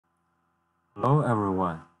Hello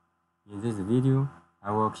everyone, in this video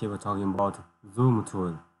I will keep talking about zoom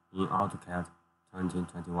tools in AutoCAD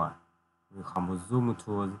 2021. We have zoom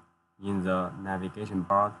tools in the navigation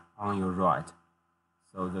bar on your right.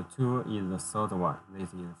 So the tool is the third one. This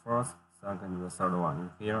is first, second, the third one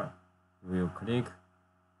is here. You will click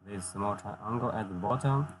this small triangle at the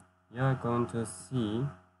bottom. You are going to see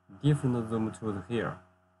different zoom tools here.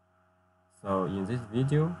 So in this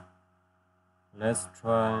video, let's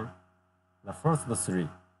try the first three.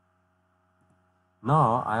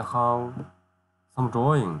 Now I have some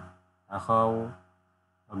drawing. I have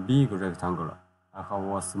a big rectangle. I have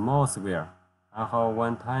a small square. I have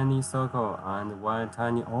one tiny circle and one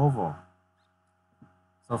tiny oval.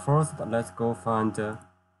 So first, let's go find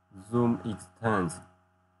zoom extents.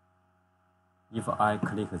 If I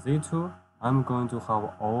click this tool, I'm going to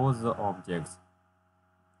have all the objects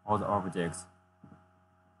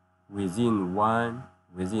within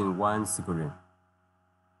one screen.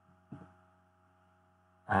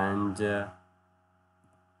 And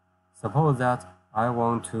suppose that I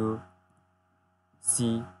want to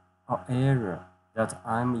see an area that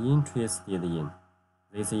I'm interested in.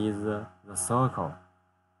 This is the circle.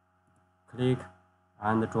 Click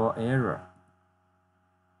and draw area.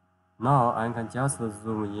 Now I can just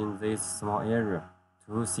zoom in this small area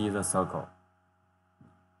to see the circle.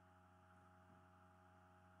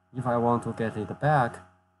 If I want to get it back,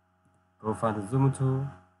 go find the zoom tool,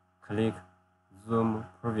 click zoom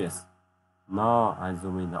previous. Now I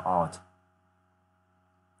zoom it out.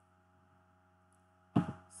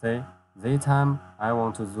 See, this time I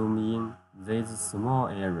want to zoom in this small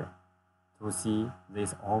area to see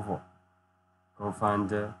this oval. Go find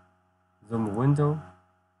the zoom window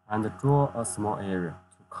and draw a small area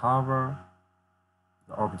to cover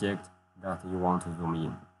the object that you want to zoom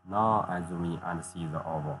in. Now I zoom in and see the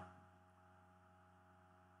oval.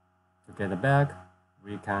 To get back,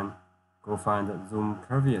 we can go find zoom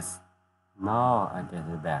previous. Now I get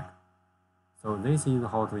it back. So this is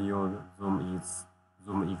how to use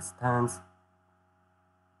zoom extents,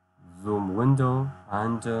 zoom window,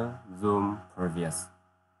 and zoom previous.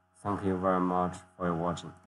 Thank you very much for watching.